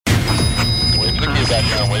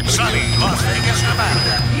Sunny Las Vegas,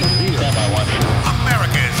 Nevada.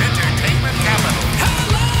 America's entertainment capital.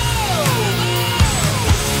 Hello!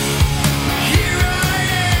 Here I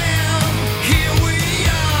am. Here we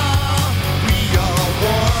are. We are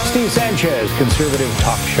one. Steve Sanchez, conservative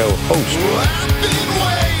talk show host. I've been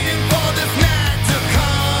waiting for this night to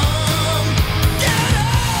come. Get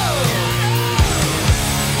up!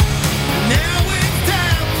 Now it's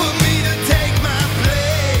time for me to take my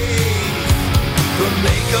place. The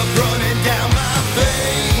makeup running down my face.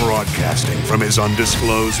 Broadcasting from his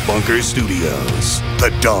undisclosed bunker studios, the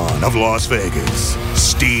dawn of Las Vegas,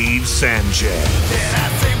 Steve Sanchez. And I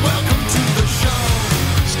say welcome to the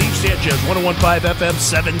show. Steve Sanchez, 101.5 FM,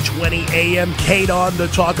 720 AM, Kate on the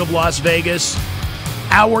Talk of Las Vegas.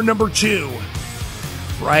 Hour number 2,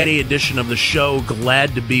 Friday edition of the show.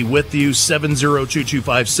 Glad to be with you.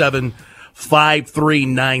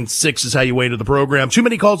 702-257-5396 is how you wait to the program. Too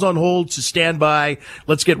many calls on hold to stand by.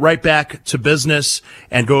 Let's get right back to business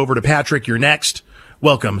and go over to Patrick. You're next.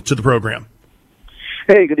 Welcome to the program.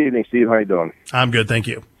 Hey, good evening, Steve. How you doing? I'm good, thank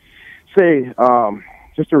you. Say,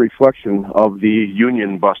 just a reflection of the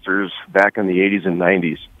union busters back in the 80s and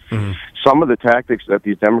 90s. Mm-hmm. Some of the tactics that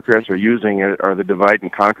these Democrats are using are the divide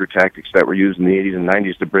and conquer tactics that were used in the 80s and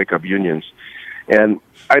 90s to break up unions. And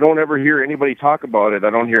I don't ever hear anybody talk about it. I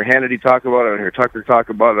don't hear Hannity talk about it. I don't hear Tucker talk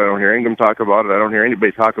about it. I don't hear Ingham talk about it. I don't hear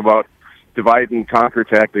anybody talk about divide and conquer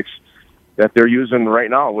tactics that they're using right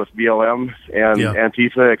now with BLM and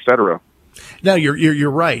Antifa, et cetera. No,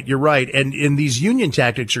 you're right. You're right. And in these union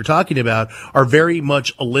tactics you're talking about are very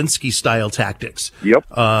much Alinsky style tactics. Yep.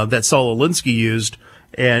 That Saul Alinsky used.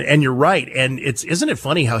 And you're right. And isn't it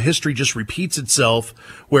funny how history just repeats itself,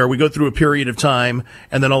 where we go through a period of time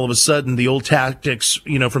and then all of a sudden the old tactics,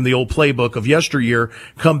 from the old playbook of yesteryear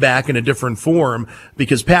come back in a different form?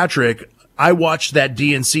 Because Patrick, I watched that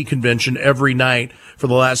DNC convention every night for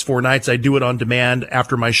the last 4 nights. I do it on demand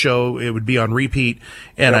after my show. It would be on repeat,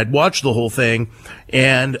 and I'd watch the whole thing.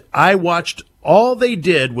 And I watched, all they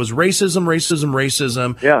did was racism, racism,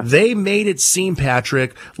 racism. Yeah. They made it seem,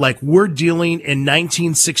 Patrick, like we're dealing in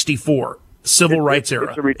 1964, civil rights era.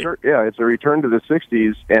 It's a return. It's a return to the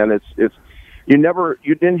 60s, and it's you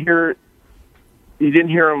didn't hear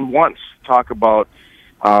them once talk about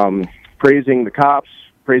praising the cops,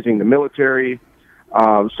 praising the military,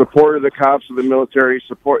 support of the cops, of the military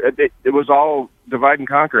support. It was all divide and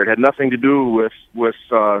conquer. It had nothing to do with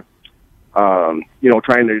trying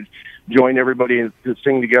to join everybody to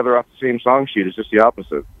sing together off the same song sheet. It's just the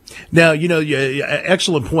opposite. Now,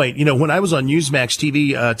 excellent point. When I was on Newsmax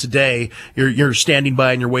TV today, you're standing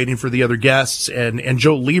by and you're waiting for the other guests, and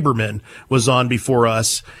Joe Lieberman was on before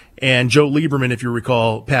us. And Joe Lieberman, if you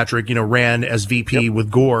recall, Patrick, ran as VP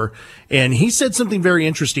with Gore. And he said something very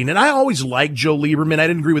interesting. And I always liked Joe Lieberman. I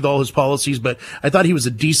didn't agree with all his policies, but I thought he was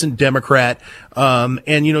a decent Democrat. Joe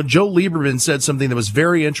Lieberman said something that was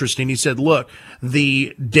very interesting. He said, look,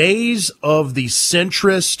 the days of the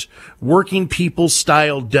centrist working people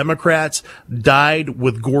style Democrats died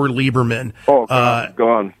with Gore Lieberman. Oh,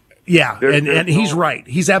 gone. Yeah. And he's right.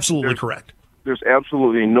 He's absolutely correct. There's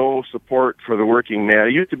absolutely no support for the working man.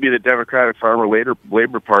 It used to be the Democratic Farmer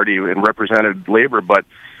Labor Party and represented labor, but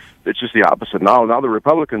it's just the opposite now. Now the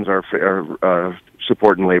Republicans are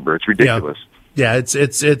supporting labor. It's ridiculous. Yeah,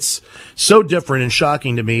 it's so different and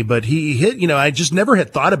shocking to me. But he hit, I just never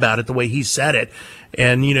had thought about it the way he said it.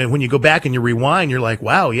 And when you go back and you rewind, you're like,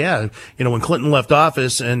 wow, yeah. When Clinton left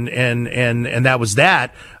office and that was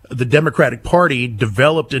that, the Democratic Party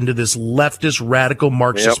developed into this leftist radical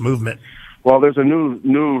Marxist movement. Well, there's a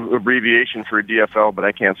new abbreviation for DFL, but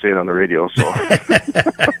I can't say it on the radio. So,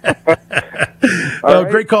 right.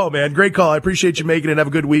 Great call, man. Great call. I appreciate you making it. Have a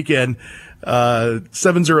good weekend.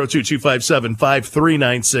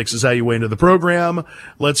 702-257-5396 is how you weigh into the program.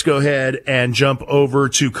 Let's go ahead and jump over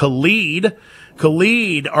to Khalid.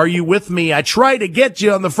 Khalid, are you with me? I tried to get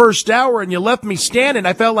you on the first hour, and you left me standing.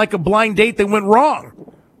 I felt like a blind date that went wrong.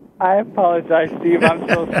 I apologize, Steve. I'm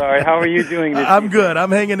so sorry. How are you doing this I'm good.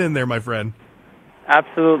 I'm hanging in there, my friend.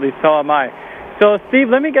 Absolutely. So am I. So, Steve,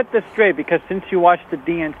 let me get this straight, because since you watched the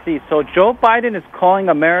DNC, so Joe Biden is calling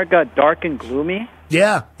America dark and gloomy?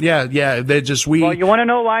 Yeah. Well, you want to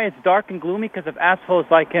know why it's dark and gloomy? Because of assholes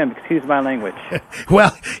like him. Excuse my language.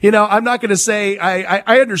 Well, I'm not going to say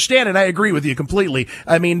I understand and I agree with you completely.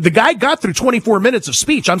 I mean, the guy got through 24 minutes of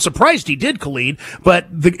speech. I'm surprised he did, Khalid, but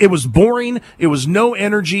it was boring. It was no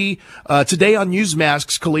energy. Today on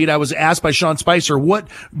Newsmasks, Khalid, I was asked by Sean Spicer, what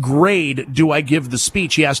grade do I give the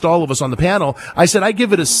speech? He asked all of us on the panel. I said, I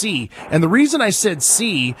give it a C. And the reason I said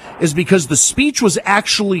C is because the speech was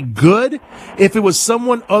actually good. If it was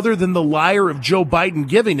someone other than the liar of Joe Biden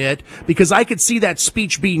giving it, because I could see that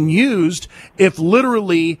speech being used if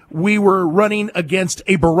literally we were running against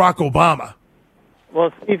a Barack Obama.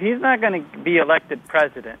 Well, Steve, he's not going to be elected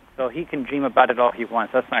president, so he can dream about it all he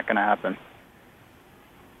wants. That's not going to happen.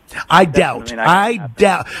 I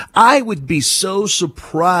doubt. I would be so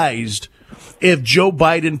surprised if Joe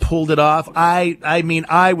Biden pulled it off. I mean,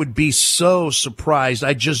 I would be so surprised.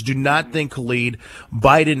 I just do not think, Khalid,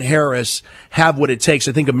 Biden, Harris have what it takes.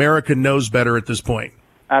 I think America knows better at this point.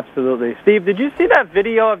 Absolutely. Steve, did you see that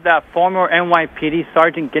video of that former NYPD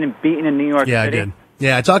sergeant getting beaten in New York City? Yeah, I did.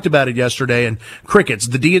 Yeah, I talked about it yesterday, and crickets.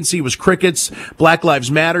 The DNC was crickets. Black Lives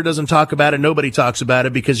Matter doesn't talk about it. Nobody talks about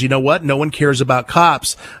it because you know what? No one cares about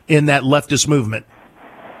cops in that leftist movement.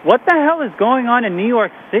 What the hell is going on in New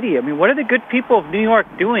York City? I mean, what are the good people of New York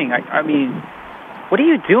doing? I mean, what are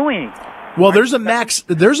you doing? Well, there's a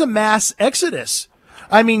mass exodus.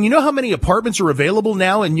 I mean, you know how many apartments are available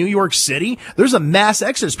now in New York City? There's a mass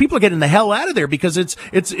exodus. People are getting the hell out of there because it's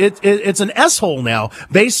an S-hole now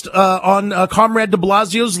based on Comrade de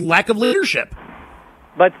Blasio's lack of leadership.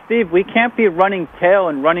 But Steve, we can't be running tail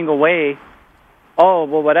and running away. Oh,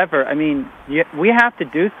 well, whatever. I mean, we have to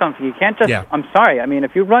do something. You can't just. Yeah. I'm sorry. I mean,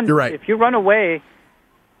 if you run, you're right. If you run away,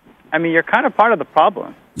 I mean, you're kind of part of the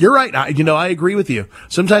problem. You're right. I agree with you.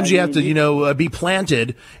 Sometimes you have to, be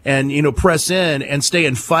planted and, press in and stay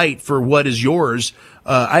and fight for what is yours.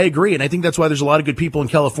 I agree. And I think that's why there's a lot of good people in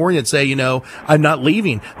California that say, I'm not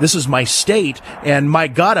leaving. This is my state. And my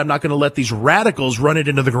God, I'm not going to let these radicals run it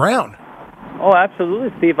into the ground. Oh,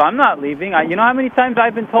 absolutely, Steve. I'm not leaving. You know how many times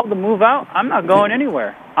I've been told to move out? I'm not going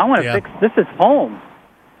anywhere. I want to fix. This is home.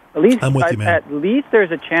 At least, I'm with you, man. At least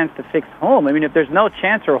there's a chance to fix home. I mean, if there's no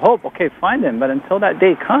chance or hope, okay, find them. But until that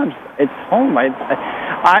day comes, it's home.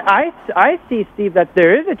 I see, Steve, that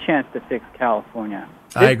there is a chance to fix California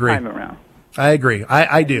this I agree. time around. I agree.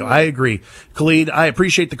 I do. I agree. Khalid, I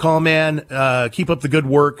appreciate the call, man. Keep up the good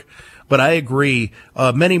work. But I agree.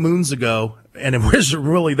 Many moons ago, and it wasn't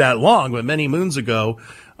really that long, but many moons ago,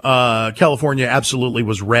 California absolutely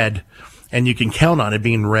was red. And you can count on it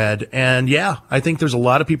being red. And yeah, I think there's a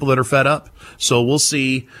lot of people that are fed up. So we'll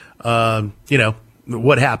see,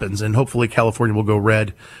 what happens. And hopefully California will go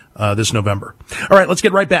red, this November. All right, let's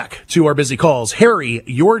get right back to our busy calls. Harry,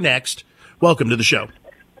 you're next. Welcome to the show.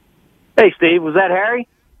 Hey, Steve, was that Harry?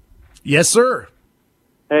 Yes, sir.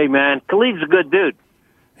 Hey, man, Khalid's a good dude.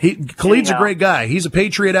 Khalid's a great guy. He's a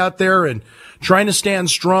patriot out there and trying to stand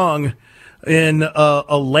strong in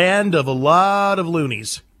a land of a lot of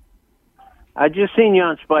loonies. I just seen you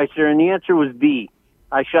on Spicer, and the answer was B.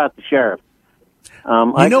 I shot the sheriff.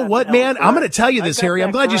 You know what, man? I'm going to tell you this, Harry.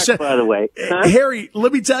 I'm glad you said. By the way, Harry,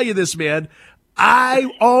 let me tell you this, man.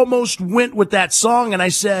 I almost went with that song, and I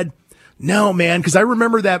said, no, man, because I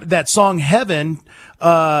remember that song "Heaven"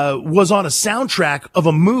 was on a soundtrack of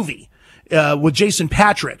a movie with Jason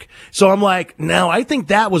Patrick. So I'm like, no, I think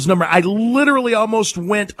that was number. I literally almost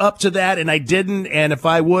went up to that, and I didn't. And if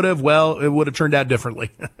I would have, well, it would have turned out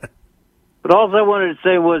differently. But all I wanted to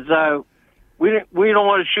say was we don't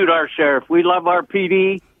want to shoot our sheriff. We love our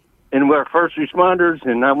PD, and we're first responders,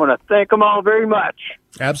 and I want to thank them all very much.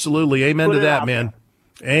 Absolutely. Amen to that, man.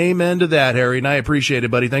 Amen to that, Harry, and I appreciate it,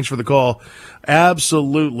 buddy. Thanks for the call.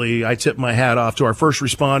 Absolutely. I tip my hat off to our first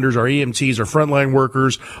responders, our EMTs, our frontline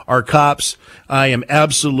workers, our cops. I am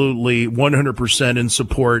absolutely 100% in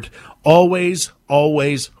support. Always,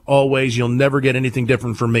 always, always. You'll never get anything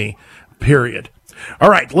different from me, period. All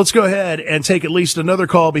right, let's go ahead and take at least another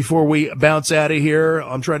call before we bounce out of here.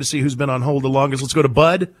 I'm trying to see who's been on hold the longest. Let's go to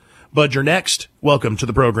Bud. Bud, you're next. Welcome to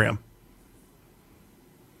the program.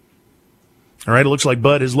 All right, it looks like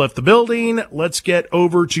Bud has left the building. Let's get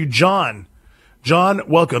over to John. John,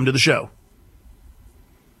 welcome to the show.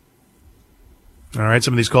 All right,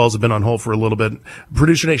 some of these calls have been on hold for a little bit.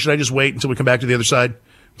 Producer Nate, should I just wait until we come back to the other side?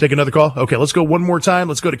 Take another call? Okay, let's go one more time.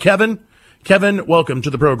 Let's go to Kevin. Kevin, welcome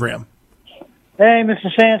to the program. Hey, Mr.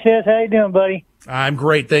 Sanchez, how you doing, buddy? I'm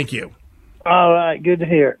great, thank you. All right, good to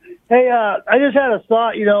hear. Hey, I just had a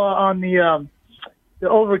thought, on the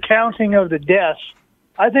overcounting of the deaths.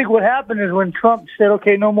 I think what happened is when Trump said,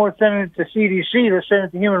 okay, no more sending it to CDC, let's send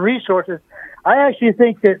it to Human Resources, I actually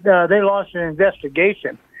think that they launched an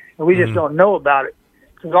investigation, and we just don't know about it.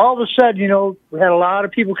 Because all of a sudden, we had a lot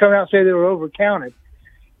of people come out and say they were overcounted.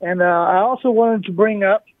 And I also wanted to bring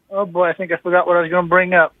up, oh, boy, I think I forgot what I was going to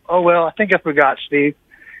bring up. Oh, well, I think I forgot, Steve.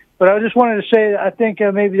 But I just wanted to say that I think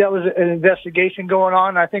maybe that was an investigation going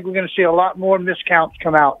on. I think we're going to see a lot more miscounts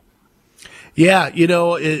come out. Yeah,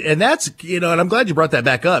 and that's, and I'm glad you brought that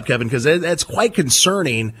back up, Kevin, because that's quite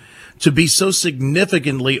concerning to be so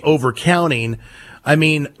significantly overcounting I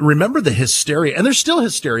mean, remember the hysteria, and there's still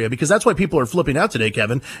hysteria because that's why people are flipping out today,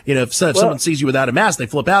 Kevin. You know, if someone sees you without a mask, they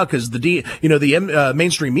flip out because the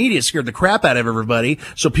mainstream media scared the crap out of everybody.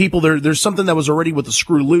 So people, there's something that was already with the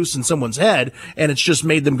screw loose in someone's head, and it's just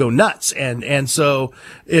made them go nuts. And so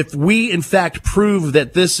if we in fact prove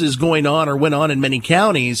that this is going on or went on in many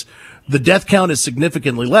counties, the death count is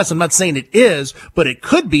significantly less. I'm not saying it is, but it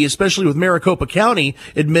could be, especially with Maricopa County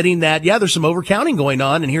admitting that, yeah, there's some overcounting going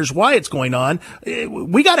on, and here's why it's going on.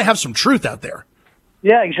 We got to have some truth out there.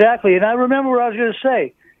 Yeah, exactly. And I remember what I was going to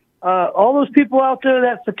say. All those people out there,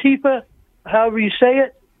 that Fatifa, however you say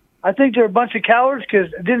it, I think they're a bunch of cowards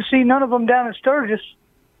because I didn't see none of them down in Sturgis.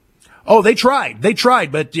 Oh, they tried,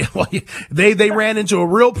 but they ran into a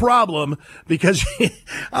real problem because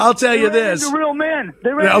I'll tell you this. Into real men.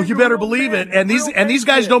 You better believe it. And these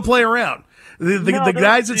guys don't play around. The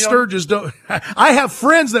guys at Sturgis don't. I have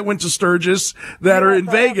friends that went to Sturgis that are in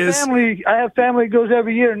Vegas. I have family that goes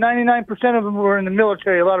every year. 99% of them were in the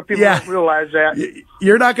military. A lot of people don't realize that.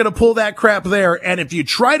 You're not going to pull that crap there. And if you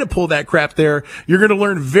try to pull that crap there, you're going to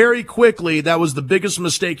learn very quickly that was the biggest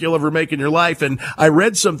mistake you'll ever make in your life. And I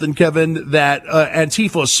read something, Kevin, that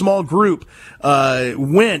Antifa, a small group,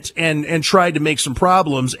 went and tried to make some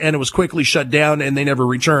problems, and it was quickly shut down, and they never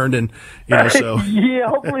returned. And so yeah,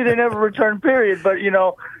 hopefully they never return. Period. But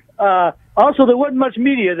also there wasn't much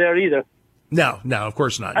media there either. No, of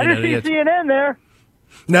course not. I didn't see CNN there.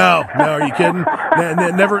 No, are you kidding?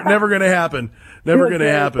 Never going to happen. Never going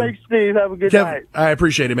to happen. Thanks, Steve. Have a good night. I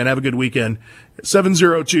appreciate it, man. Have a good weekend.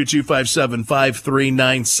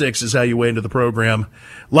 702-257-5396 is how you weigh into the program.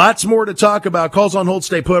 Lots more to talk about. Calls on hold.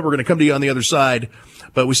 Stay put. We're going to come to you on the other side.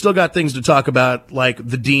 But we still got things to talk about, like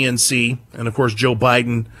the DNC. And, of course, Joe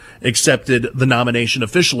Biden accepted the nomination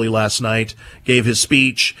officially last night, gave his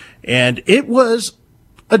speech, and it was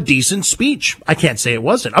a decent speech. I can't say it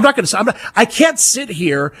wasn't. I can't sit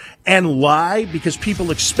here and lie because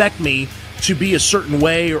people expect me to be a certain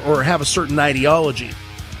way or have a certain ideology.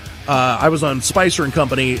 I was on Spicer and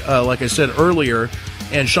Company, like I said earlier,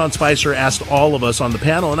 and Sean Spicer asked all of us on the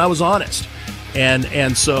panel, and I was honest.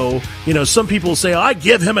 And so, some people say, I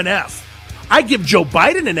give him an F. I give Joe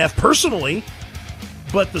Biden an F personally,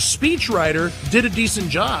 but the speechwriter did a decent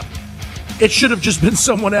job. It should have just been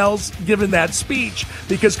someone else giving that speech,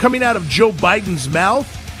 because coming out of Joe Biden's mouth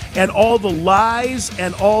and all the lies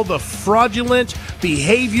and all the fraudulent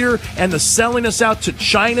behavior and the selling us out to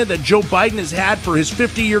China that Joe Biden has had for his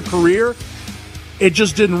 50-year career, it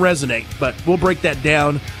just didn't resonate. But we'll break that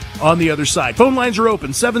down on the other side. Phone lines are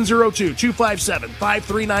open,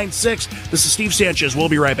 702-257-5396. This is Steve Sanchez. We'll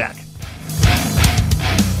be right back.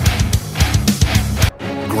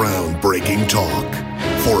 Groundbreaking talk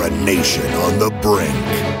for a nation on the brink.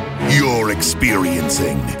 You're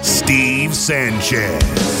experiencing Steve Sanchez.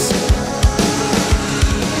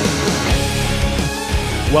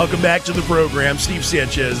 Welcome back to the program. Steve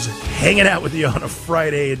Sanchez hanging out with you on a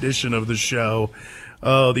Friday edition of the show.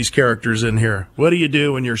 Oh, these characters in here. What do you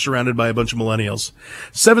do when you're surrounded by a bunch of millennials?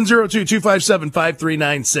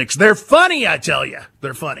 702-257-5396. They're funny, I tell you.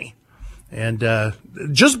 They're funny. And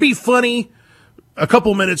just be funny a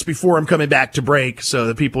couple minutes before I'm coming back to break so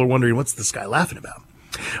that people are wondering, what's this guy laughing about?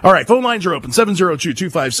 All right, phone lines are open.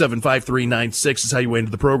 702-257-5396 is how you weigh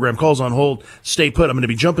into the program. Calls on hold. Stay put. I'm going to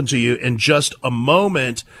be jumping to you in just a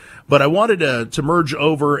moment. But I wanted to merge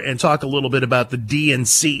over and talk a little bit about the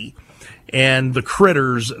DNC and the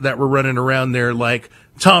critters that were running around there, like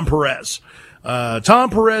Tom Perez. Tom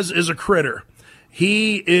Perez is a critter.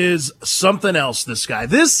 He is something else, this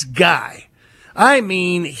guy. I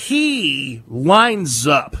mean, he lines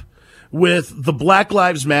up with the Black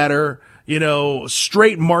Lives Matter,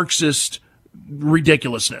 straight Marxist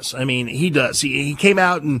ridiculousness. I mean, he does. He came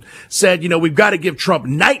out and said, we've got to give Trump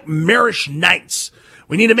nightmarish nights.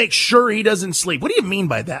 We need to make sure he doesn't sleep. What do you mean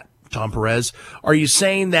by that, Tom Perez? Are you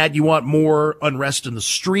saying that you want more unrest in the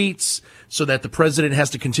streets so that the president has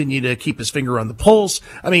to continue to keep his finger on the pulse?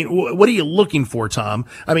 I mean, what are you looking for, Tom?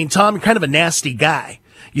 I mean, Tom, you're kind of a nasty guy.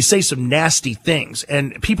 You say some nasty things,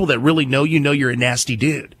 and people that really know you're a nasty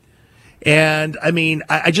dude. And I mean,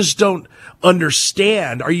 I just don't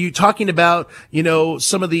understand. Are you talking about,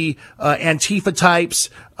 some of the Antifa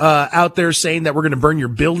types out there saying that we're going to burn your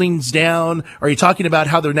buildings down? Are you talking about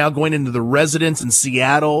how they're now going into the residents in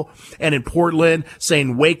Seattle and in Portland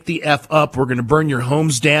saying, wake the F up, we're going to burn your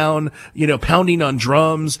homes down, pounding on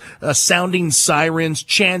drums, sounding sirens,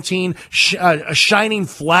 chanting, shining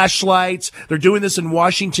flashlights. They're doing this in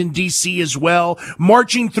Washington, D.C. as well,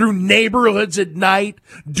 marching through neighborhoods at night,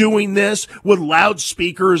 doing this with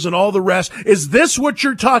loudspeakers and all the rest. Is this what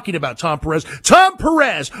you're talking about, Tom Perez? Tom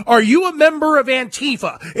Perez, are you a member of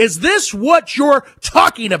Antifa? Is this what you're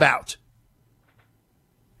talking about?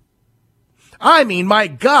 I mean, my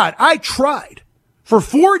God, I tried. For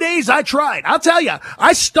 4 days, I tried. I'll tell you,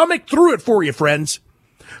 I stomached through it for you, friends.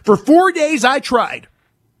 For 4 days, I tried.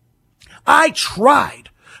 I tried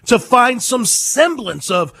to find some semblance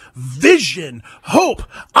of vision, hope,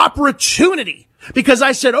 opportunity. Because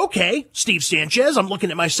I said, okay, Steve Sanchez, I'm looking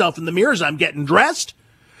at myself in the mirror as I'm getting dressed.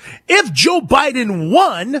 If Joe Biden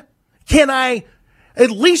won, can I at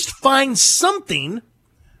least find something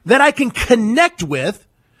that I can connect with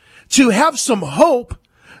to have some hope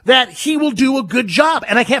that he will do a good job?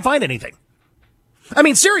 And I can't find anything. I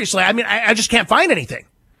mean, seriously, I just can't find anything.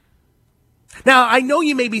 Now, I know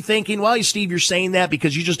you may be thinking, well, Steve, you're saying that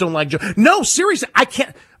because you just don't like Joe. No, seriously, I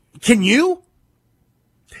can't. Can you?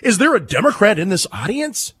 Is there a Democrat in this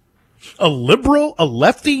audience? A liberal, a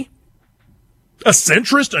lefty, a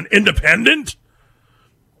centrist, an independent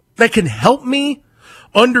that can help me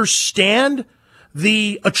understand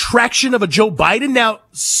the attraction of a Joe Biden? Now,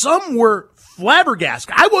 some were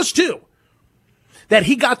flabbergasted. I was too. That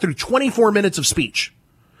he got through 24 minutes of speech.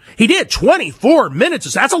 He did 24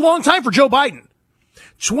 minutes. That's a long time for Joe Biden.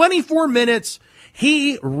 24 minutes.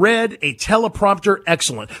 He read a teleprompter.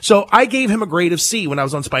 Excellent. So I gave him a grade of C when I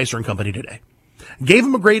was on Spicer and Company today. Gave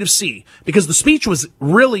him a grade of C because the speech was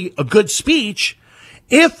really a good speech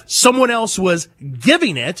if someone else was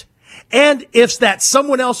giving it. And if that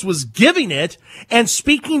someone else was giving it and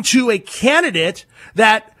speaking to a candidate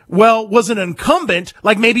that, well, was an incumbent,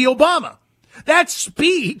 like maybe Obama. That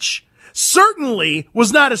speech certainly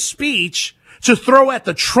was not a speech to throw at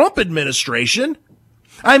the Trump administration.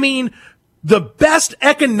 I mean, the best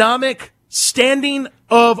economic standing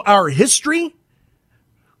of our history,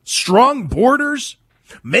 strong borders,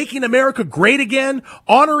 making America great again,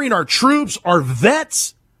 honoring our troops, our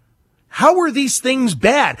vets. How are these things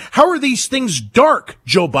bad? How are these things dark,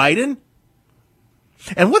 Joe Biden?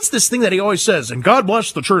 And what's this thing that he always says? And God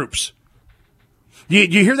bless the troops. You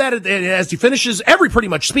hear that as he finishes every pretty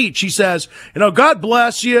much speech. He says, God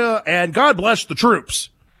bless you and God bless the troops.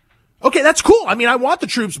 Okay, that's cool. I mean, I want the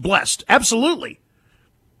troops blessed. Absolutely.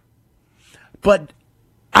 But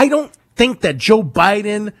I don't think that Joe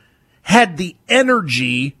Biden had the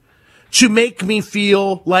energy to make me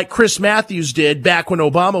feel like Chris Matthews did back when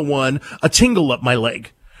Obama won, a tingle up my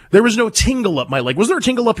leg. There was no tingle up my leg. Was there a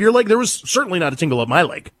tingle up your leg? There was certainly not a tingle up my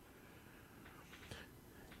leg.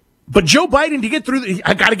 But Joe Biden, to get through,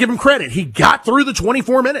 I got to give him credit. He got through the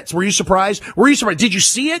 24 minutes. Were you surprised? Did you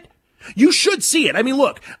see it? You should see it. I mean,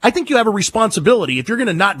 look, I think you have a responsibility. If you're going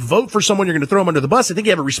to not vote for someone, you're going to throw them under the bus. I think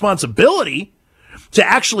you have a responsibility to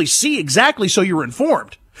actually see exactly so you're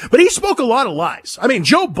informed. But he spoke a lot of lies. I mean,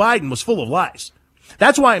 Joe Biden was full of lies.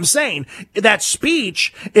 That's why I'm saying that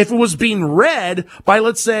speech, if it was being read by,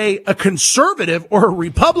 let's say, a conservative or a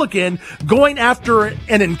Republican going after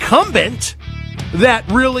an incumbent that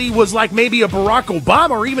really was like maybe a Barack Obama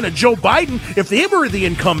or even a Joe Biden, if they were the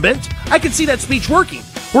incumbent, I could see that speech working,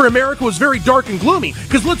 where America was very dark and gloomy.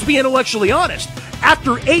 Because let's be intellectually honest.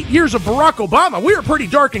 After 8 years of Barack Obama, we were pretty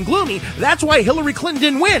dark and gloomy. That's why Hillary Clinton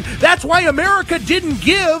didn't win. That's why America didn't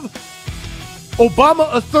give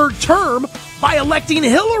Obama a third term by electing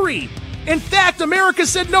Hillary. In fact, America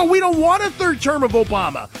said, no, we don't want a third term of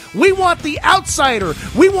Obama. We want the outsider.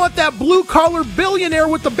 We want that blue-collar billionaire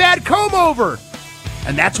with the bad comb-over.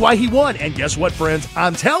 And that's why he won. And guess what, friends?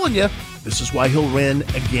 I'm telling you, this is why he'll win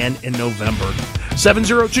again in November.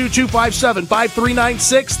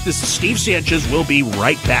 702-257-5396. This is Steve Sanchez. We'll be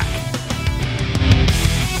right back.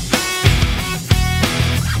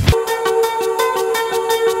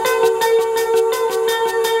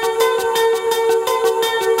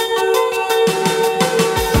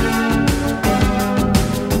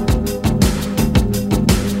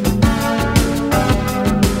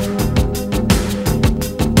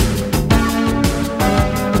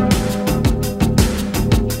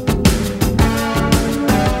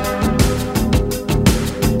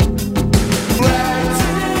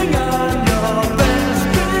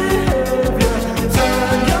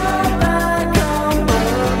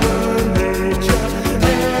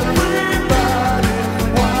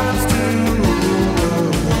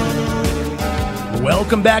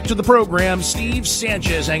 Welcome back to the program. Steve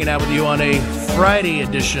Sanchez hanging out with you on a Friday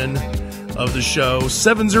edition of the show.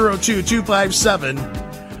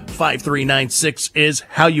 702-257-5396 is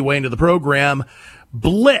how you weigh into the program.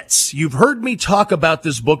 Blitz. You've heard me talk about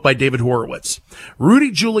this book by David Horowitz.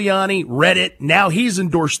 Rudy Giuliani read it. Now he's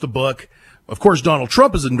endorsed the book. Of course, Donald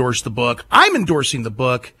Trump has endorsed the book. I'm endorsing the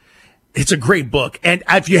book. It's a great book. And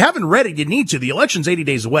if you haven't read it, you need to. The election's 80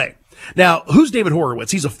 days away. Now, who's David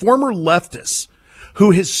Horowitz? He's a former leftist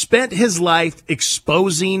who has spent his life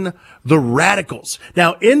exposing the radicals.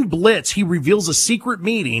 Now, in Blitz, he reveals a secret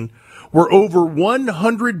meeting where over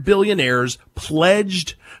 100 billionaires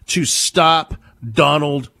pledged to stop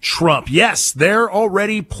Donald Trump. Yes, they're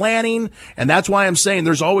already planning, and that's why I'm saying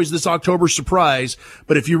there's always this October surprise.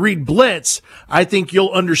 But if you read Blitz, I think you'll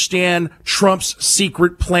understand Trump's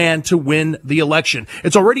secret plan to win the election.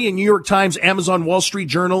 It's already a New York Times, Amazon, Wall Street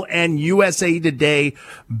Journal, and USA Today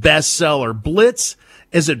bestseller. Blitz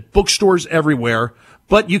is at bookstores everywhere,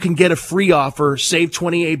 but you can get a free offer, save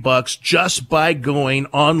 $28 just by going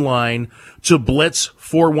online to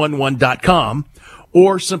blitz411.com.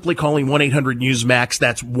 or simply calling 1-800-NEWSMAX.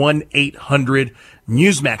 That's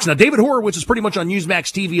 1-800-NEWSMAX. Now, David Horowitz is pretty much on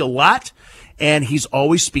Newsmax TV a lot, and he's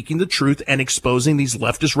always speaking the truth and exposing these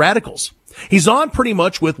leftist radicals. He's on pretty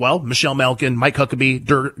much with, well, Michelle Malkin, Mike Huckabee,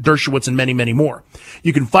 Dershowitz, and many, many more.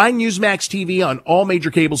 You can find Newsmax TV on all major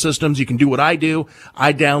cable systems. You can do what I do.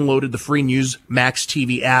 I downloaded the free Newsmax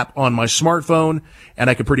TV app on my smartphone, and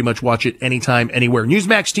I can pretty much watch it anytime, anywhere.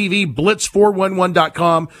 Newsmax TV,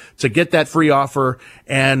 blitz411.com to get that free offer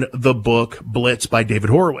and the book Blitz by David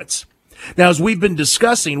Horowitz. Now, as we've been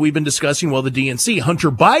discussing, well, the DNC, Hunter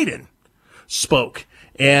Biden spoke.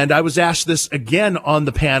 And I was asked this again on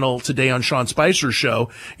the panel today on Sean Spicer's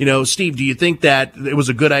show. You know, Steve, do you think that it was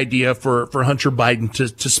a good idea for Hunter Biden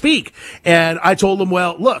to speak? And I told him,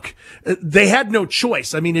 well, look, they had no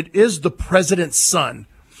choice. I mean, it is the president's son.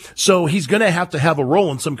 So he's going to have a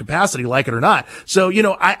role in some capacity, like it or not. So, you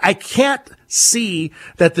know, I can't see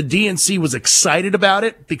that the DNC was excited about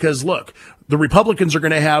it because, look, the Republicans are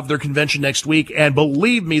going to have their convention next week. And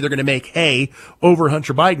believe me, they're going to make hay over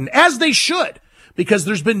Hunter Biden, as they should. Because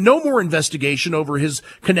there's been no more investigation over his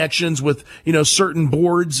connections with, you know, certain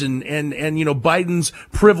boards and, you know, Biden's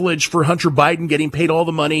privilege for Hunter Biden getting paid all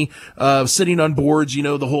the money, sitting on boards, you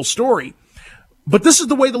know, the whole story. But this is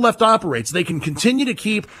the way the left operates. They can continue to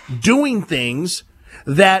keep doing things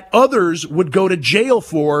that others would go to jail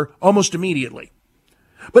for almost immediately.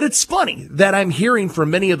 But it's funny that I'm hearing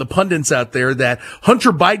from many of the pundits out there that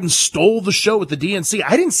Hunter Biden stole the show at the DNC.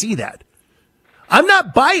 I didn't see that. I'm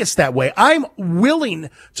not biased that way. I'm willing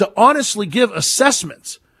to honestly give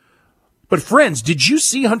assessments. But friends, did you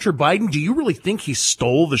see Hunter Biden? Do you really think he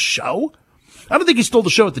stole the show? I don't think he stole the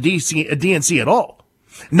show at the DNC at all.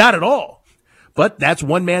 Not at all. But that's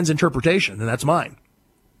one man's interpretation, and that's mine.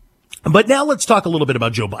 But now let's talk a little bit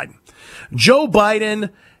about Joe Biden. Joe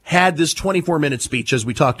Biden had this 24-minute speech, as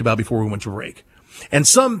we talked about before we went to break. And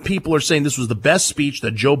some people are saying this was the best speech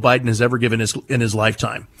that Joe Biden has ever given in his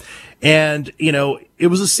lifetime. And, you know, it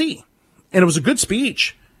was a C. And it was a good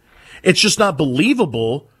speech. It's just not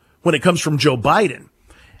believable when it comes from Joe Biden.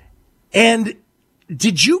 And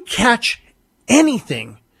did you catch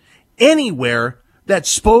anything anywhere that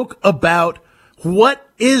spoke about what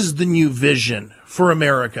is the new vision for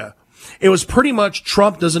America? It was pretty much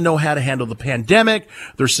Trump doesn't know how to handle the pandemic.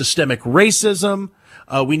 There's systemic racism.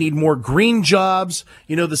 We need more green jobs.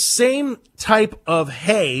 You know, the same type of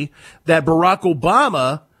hay that Barack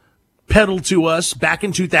Obama peddled to us back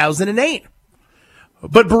in 2008.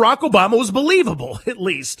 But Barack Obama was believable, at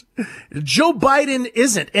least. Joe Biden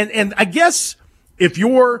isn't. And I guess if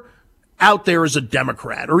you're out there as a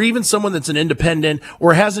Democrat or even someone that's an independent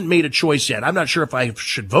or hasn't made a choice yet, I'm not sure if I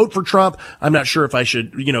should vote for Trump. I'm not sure if I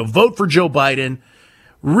should, you know, vote for Joe Biden.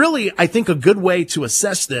 Really, I think a good way to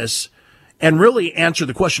assess this and really answer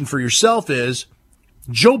the question for yourself is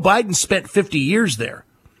Joe Biden spent 50 years there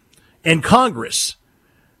in Congress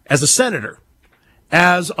as a senator,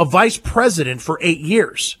 as a vice president for 8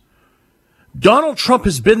 years. Donald Trump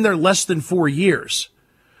has been there less than 4 years.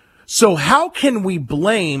 So how can we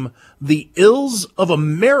blame the ills of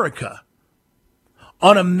America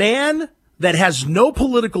on a man that has no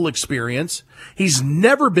political experience? He's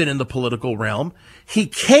never been in the political realm. He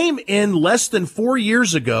came in less than 4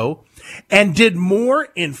 years ago and did more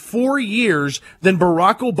in 4 years than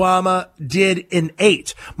Barack Obama did in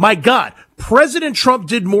 8. My God, President Trump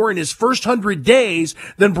did more in his first 100 days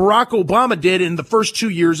than Barack Obama did in the first 2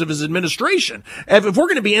 years of his administration. If we're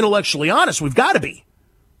going to be intellectually honest, we've got to be.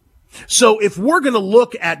 So if we're going to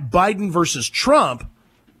look at Biden versus Trump,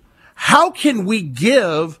 how can we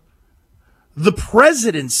give the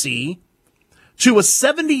presidency to a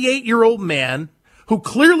 78-year-old man who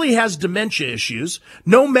clearly has dementia issues,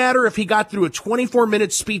 no matter if he got through a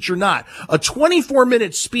 24-minute speech or not. A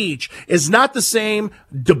 24-minute speech is not the same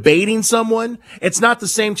debating someone. It's not the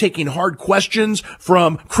same taking hard questions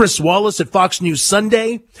from Chris Wallace at Fox News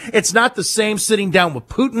Sunday. It's not the same sitting down with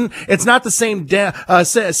Putin. It's not the same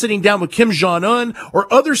sitting down with Kim Jong-un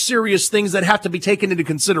or other serious things that have to be taken into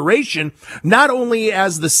consideration, not only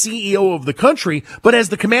as the CEO of the country, but as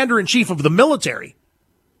the commander-in-chief of the military.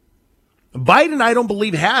 Biden, I don't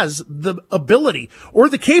believe, has the ability or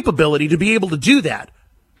the capability to be able to do that.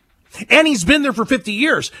 And he's been there for 50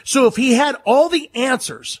 years. So if he had all the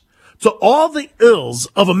answers to all the ills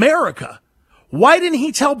of America, why didn't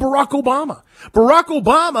he tell Barack Obama? Barack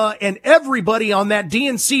Obama and everybody on that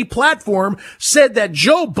DNC platform said that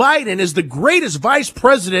Joe Biden is the greatest vice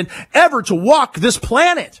president ever to walk this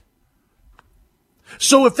planet.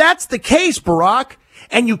 So if that's the case, Barack,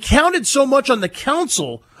 and you counted so much on the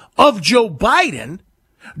counsel of Joe Biden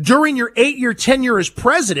during your 8-year tenure as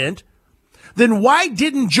president, then why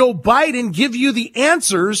didn't Joe Biden give you the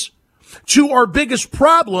answers to our biggest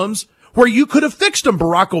problems where you could have fixed them,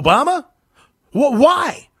 Barack Obama?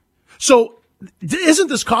 Why? So isn't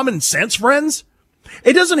this common sense, friends?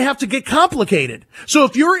 It doesn't have to get complicated. So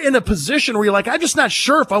if you're in a position where you're like, I'm just not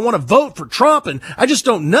sure if I want to vote for Trump and I just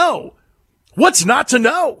don't know, what's not to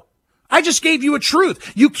know? I just gave you a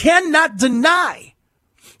truth. You cannot deny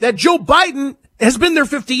that Joe Biden has been there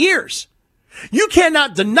 50 years. You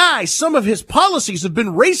cannot deny some of his policies have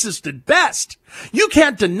been racist at best. You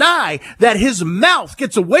can't deny that his mouth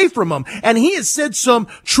gets away from him, and he has said some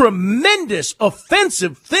tremendous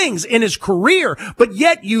offensive things in his career, but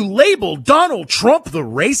yet you label Donald Trump the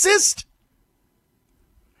racist?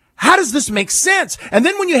 How does this make sense? And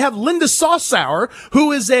then when you have Linda Sauer,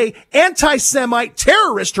 who is a anti-Semite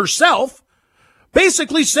terrorist herself,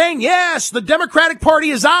 basically saying, yes, the Democratic Party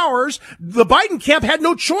is ours, the Biden camp had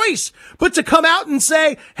no choice but to come out and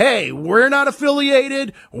say, hey, we're not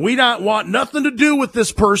affiliated. We don't want nothing to do with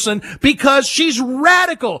this person because she's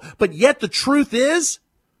radical. But yet the truth is,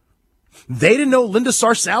 they didn't know Linda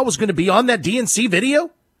Sarsour was going to be on that DNC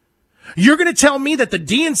video? You're going to tell me that the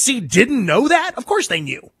DNC didn't know that? Of course they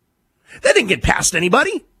knew. That didn't get past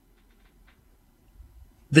anybody.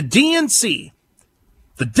 The DNC,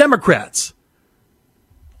 the Democrats,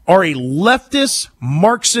 are a leftist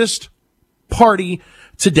Marxist party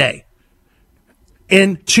today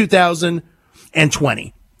in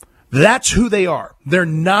 2020. That's who they are. They're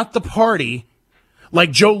not the party,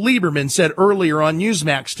 like Joe Lieberman said earlier on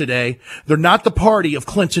Newsmax today, they're not the party of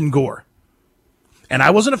Clinton Gore. And I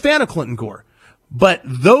wasn't a fan of Clinton Gore, but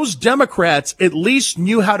those Democrats at least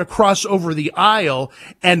knew how to cross over the aisle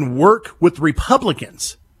and work with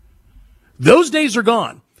Republicans. Those days are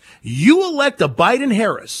gone. You elect a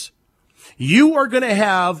Biden-Harris, you are going to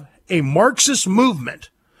have a Marxist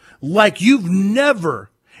movement like you've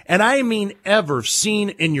never, and I mean ever, seen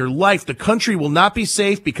in your life. The country will not be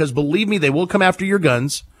safe because, believe me, they will come after your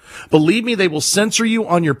guns. Believe me, they will censor you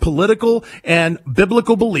on your political and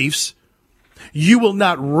biblical beliefs. You will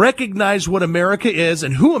not recognize what America is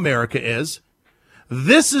and who America is.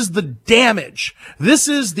 This is the damage. This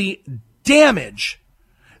is the damage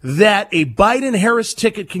that a Biden-Harris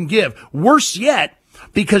ticket can give. Worse yet,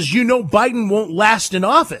 because you know Biden won't last in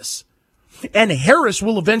office. And Harris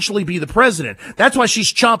will eventually be the president. That's why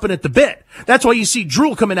she's chomping at the bit. That's why you see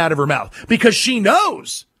drool coming out of her mouth. Because she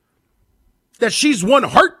knows that she's one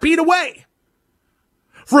heartbeat away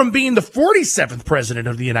from being the 47th president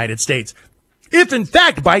of the United States, if in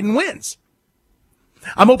fact Biden wins.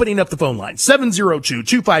 I'm opening up the phone line.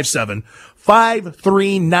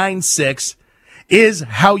 702-257-5396. is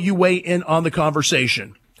how you weigh in on the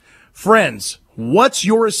conversation. Friends, what's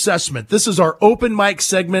your assessment? This is our open mic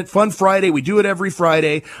segment, Fun Friday. We do it every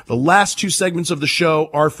Friday. The last two segments of the show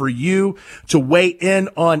are for you to weigh in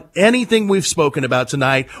on anything we've spoken about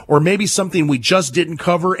tonight, or maybe something we just didn't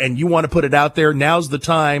cover and you want to put it out there. Now's the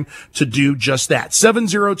time to do just that.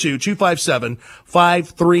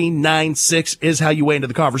 702-257-5396 is how you weigh into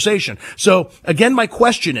the conversation. So again, my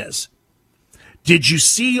question is, did you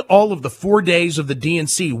see all of the 4 days of the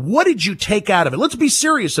DNC? What did you take out of it? Let's be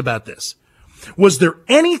serious about this. Was there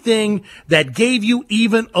anything that gave you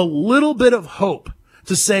even a little bit of hope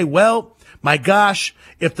to say, well, my gosh,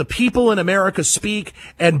 if the people in America speak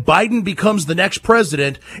and Biden becomes the next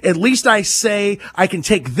president, at least I say I can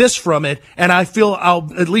take this from it and I feel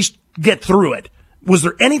I'll at least get through it. Was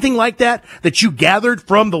there anything like that that you gathered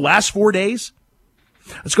from the last 4 days?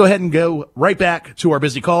 Let's go ahead and go right back to our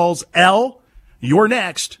busy calls. L, you're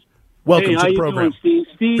next. Welcome to the program. Doing,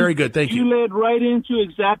 Steve? Very good, thank you. You led right into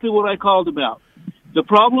exactly what I called about. The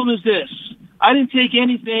problem is this. I didn't take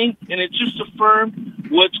anything, and it just affirmed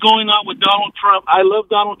what's going on with Donald Trump. I love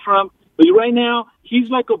Donald Trump, but right now, he's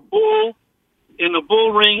like a bull in a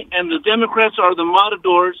bull ring, and the Democrats are the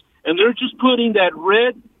matadors, and they're just putting that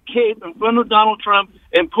red cape in front of Donald Trump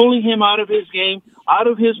and pulling him out of his game, out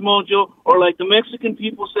of his mojo, or like the Mexican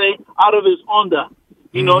people say, out of his onda.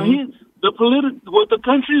 You know, what the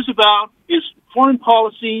country is about is foreign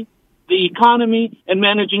policy, the economy, and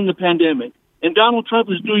managing the pandemic. And Donald Trump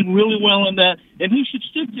is doing really well on that, and he should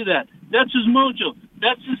stick to that. That's his mojo.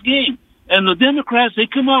 That's his game. And the Democrats, they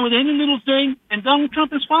come out with any little thing, and Donald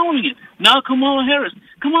Trump is following it. Now Kamala Harris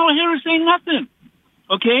ain't nothing.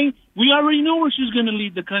 Okay? We already know where she's going to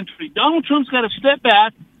lead the country. Donald Trump's got to step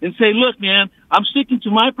back and say, look, man, I'm sticking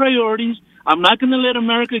to my priorities. I'm not going to let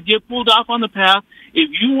America get pulled off on the path.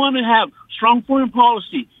 If you want to have strong foreign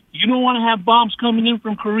policy, you don't want to have bombs coming in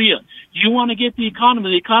from Korea. You want to get the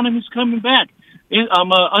economy's coming back.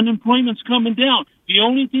 Unemployment's coming down. The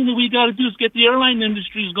only thing that we got to do is get the airline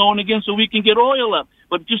industries going again so we can get oil up.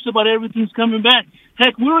 But just about everything's coming back.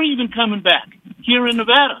 Heck, we're even coming back here in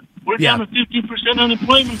Nevada. We're down to 15%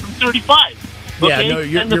 unemployment from 35. Okay? Yeah, no,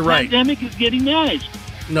 you're right. And the pandemic is getting managed.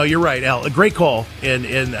 No, you're right, Al. A great call,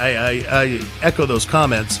 and I echo those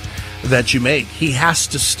comments that you make. He has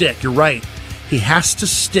to stick. You're right. He has to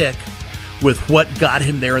stick with what got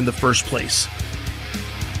him there in the first place.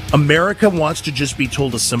 America wants to just be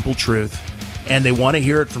told a simple truth, and they want to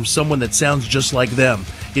hear it from someone that sounds just like them.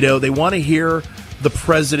 You know, they want to hear the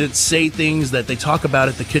president say things that they talk about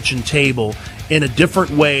at the kitchen table in a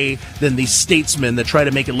different way than these statesmen that try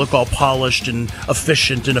to make it look all polished and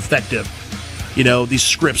efficient and effective. You know, these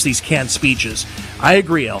scripts, these canned speeches. I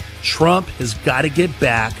agree, Al. Trump has got to get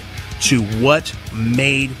back to what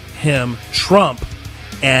made him Trump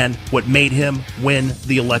and what made him win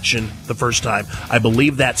the election the first time. I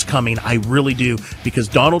believe that's coming. I really do, because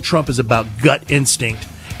Donald Trump is about gut instinct,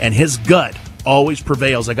 and his gut always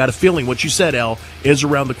prevails. I got a feeling what you said, Al, is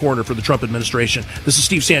around the corner for the Trump administration. This is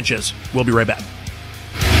Steve Sanchez. We'll be right back.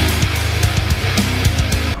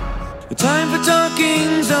 The time for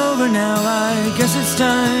talking's over now. I guess it's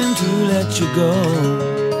time to let you go.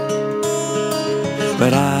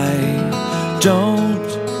 But I don't.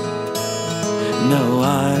 No,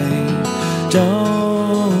 I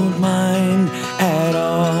don't mind at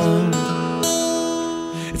all.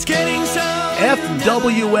 It's getting so.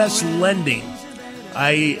 FWS Lending.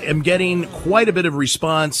 I am getting quite a bit of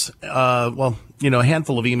response. A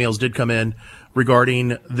handful of emails did come in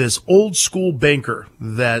regarding this old school banker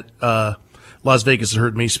that Las Vegas has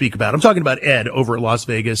heard me speak about. I'm talking about Ed over at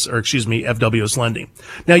FWS Lending.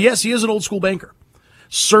 Now, yes, he is an old school banker,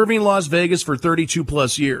 serving Las Vegas for 32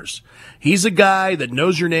 plus years. He's a guy that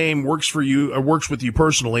knows your name, works for you, or works with you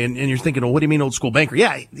personally, and you're thinking, well, what do you mean old school banker?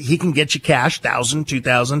 Yeah, he can get you cash, $1,000,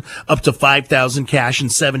 $2,000, up to $5,000 cash in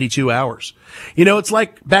 72 hours. You know, it's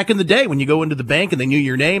like back in the day when you go into the bank and they knew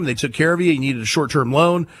your name, they took care of you, you needed a short-term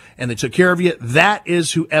loan, and they took care of you. That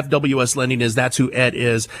is who FWS Lending is. That's who Ed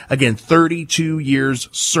is. Again, 32 years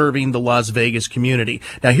serving the Las Vegas community.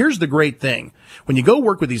 Now, here's the great thing. When you go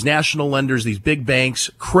work with these national lenders, these big banks,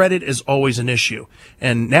 credit is always an issue.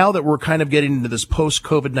 And now that we're kind of getting into this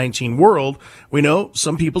post-COVID-19 world, we know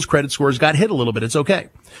some people's credit scores got hit a little bit. It's okay,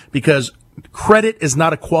 because credit is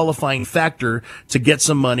not a qualifying factor to get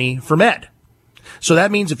some money from Ed. So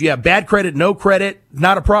that means if you have bad credit, no credit,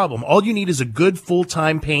 not a problem. All you need is a good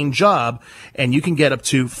full-time paying job, and you can get up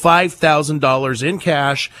to $5,000 in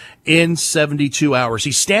cash in 72 hours.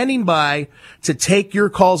 He's standing by to take your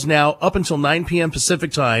calls now up until 9 p.m.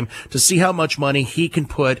 Pacific time to see how much money he can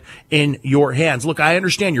put in your hands. Look, I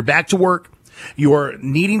understand you're back to work. You're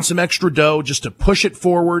needing some extra dough just to push it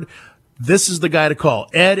forward. This is the guy to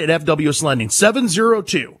call. Ed at FWS Lending,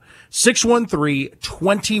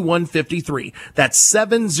 702-613-2153. That's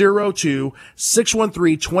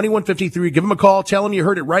 702-613-2153. Give him a call. Tell him you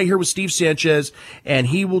heard it right here with Steve Sanchez, and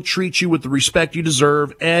he will treat you with the respect you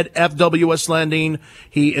deserve. Ed, FWS Lending.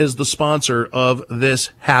 He is the sponsor of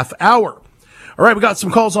this half hour. All right, we got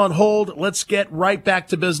some calls on hold. Let's get right back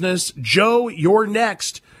to business. Joe, you're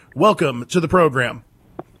next. Welcome to the program.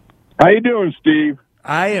 How you doing, Steve?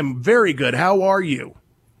 I am very good. How are you?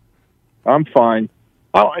 I'm fine.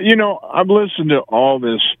 I've listened to all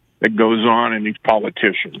this that goes on in these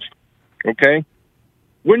politicians, okay?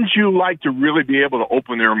 Wouldn't you like to really be able to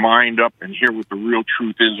open their mind up and hear what the real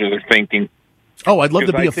truth is of their thinking? Oh, I'd love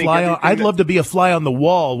to be a fly on the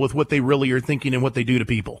wall with what they really are thinking and what they do to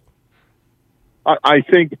people. I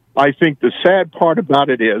think the sad part about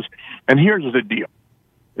it is, and here's the deal,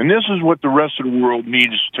 and this is what the rest of the world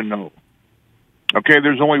needs to know. Okay,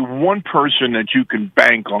 there's only one person that you can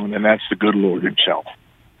bank on, and that's the good Lord himself.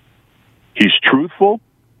 He's truthful,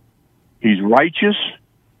 he's righteous,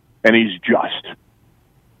 and he's just.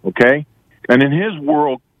 Okay? And in his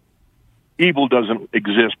world, evil doesn't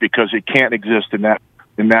exist because it can't exist in that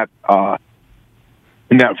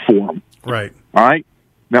form. Right. All right?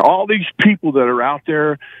 Now, all these people that are out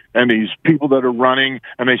there and these people that are running,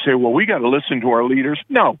 and they say, well, we got to listen to our leaders.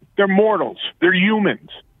 No, they're mortals. They're humans.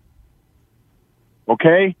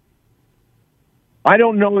 Okay? I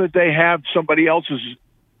don't know that they have somebody else's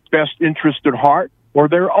best interest at heart or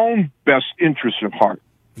their own best interest at heart.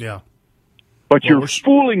 Yeah. But you're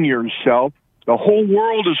fooling yourself. The whole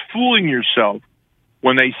world is fooling yourself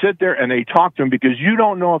when they sit there and they talk to them because you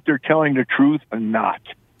don't know if they're telling the truth or not.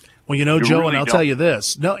 Well, you know, You Joe, really and I'll don't. tell you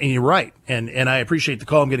this. No, and you're right. And I appreciate the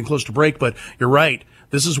call. I'm getting close to break, but you're right.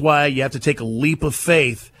 This is why you have to take a leap of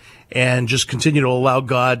faith and just continue to allow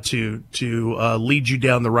God to lead you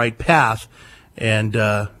down the right path. And,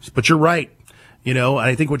 but you're right. You know,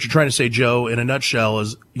 I think what you're trying to say, Joe, in a nutshell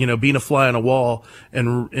is, you know, being a fly on a wall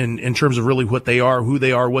and in terms of really what they are, who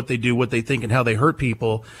they are, what they do, what they think, and how they hurt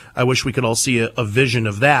people. I wish we could all see a vision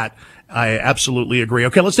of that. I absolutely agree.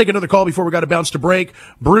 Okay, let's take another call before we got to bounce to break.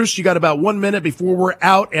 Bruce, you got about 1 minute before we're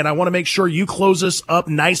out, and I want to make sure you close us up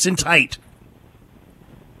nice and tight.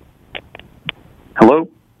 Hello?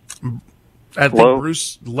 I think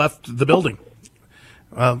Bruce left the building.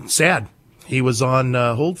 Sad. He was on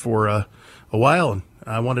hold for a while, and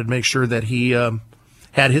I wanted to make sure that he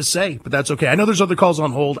had his say, but that's okay. I know there's other calls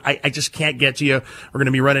on hold. I just can't get to you. We're going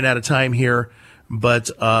to be running out of time here, but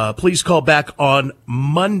please call back on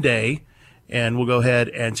Monday, and we'll go ahead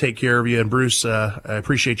and take care of you. And Bruce, I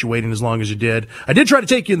appreciate you waiting as long as you did. I did try to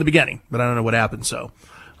take you in the beginning, but I don't know what happened, so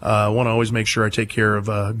I want to always make sure I take care of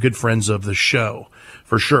good friends of the show.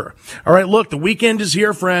 For sure. All right, look, the weekend is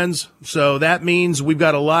here, friends. So that means we've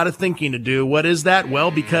got a lot of thinking to do. What is that?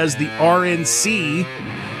 Well, because the RNC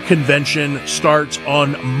convention starts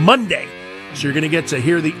on Monday. So you're going to get to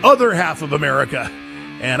hear the other half of America.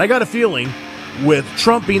 And I got a feeling with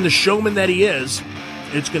Trump being the showman that he is,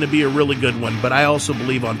 it's going to be a really good one. But I also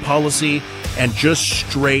believe on policy and just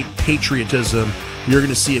straight patriotism, you're going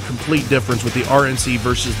to see a complete difference with the RNC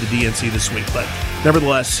versus the DNC this week. But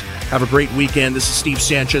nevertheless, have a great weekend. This is Steve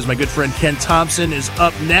Sanchez. My good friend Ken Thompson is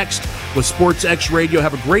up next with Sports X Radio.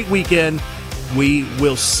 Have a great weekend. We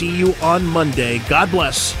will see you on Monday. God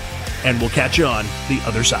bless, and we'll catch you on the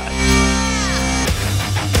other side.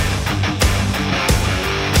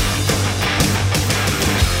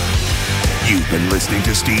 You've been listening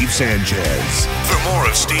to Steve Sanchez. For more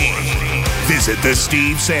of Steve, visit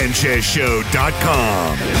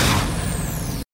thestevesanchezshow.com.